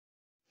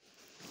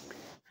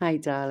Hi,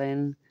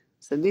 darling.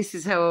 So this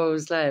is how I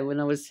was like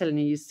when I was telling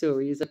you your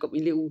stories. I got my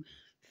little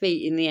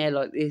feet in the air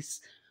like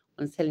this.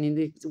 I was telling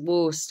you the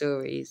war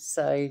stories.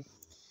 So,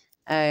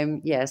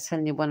 yeah, I was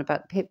telling you one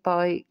about pit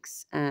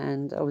bikes,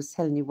 and I was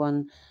telling you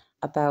one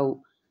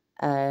about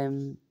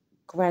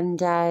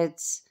Grandad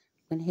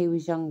when he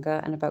was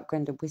younger, and about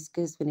Grandad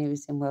Whiskers when he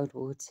was in World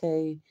War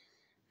II.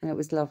 And it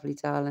was lovely,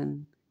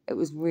 darling. It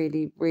was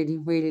really, really,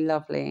 really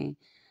lovely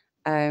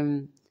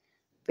being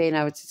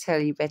able to tell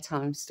you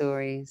bedtime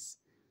stories.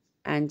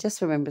 And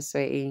just remember,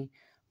 sweetie,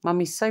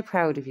 Mummy's so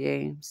proud of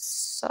you.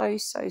 So,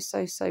 so,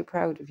 so, so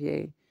proud of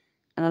you.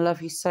 And I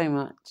love you so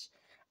much.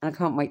 And I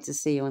can't wait to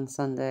see you on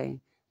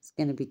Sunday. It's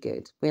going to be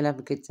good. We'll have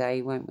a good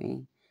day, won't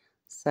we?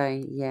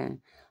 So, yeah.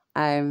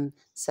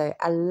 So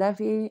I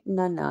love you.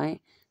 Night-night.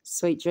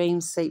 Sweet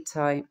dreams, sleep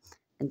tight.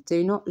 And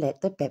do not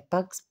let the bed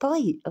bugs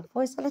bite.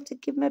 Otherwise, I'll have to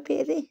give them a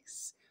bit of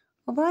this.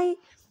 All right?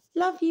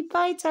 Love you.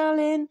 Bye,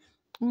 darling.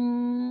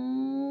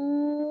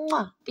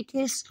 Mwah.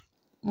 Because...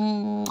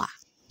 Mwah.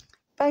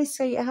 Bye,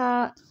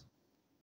 sweetheart.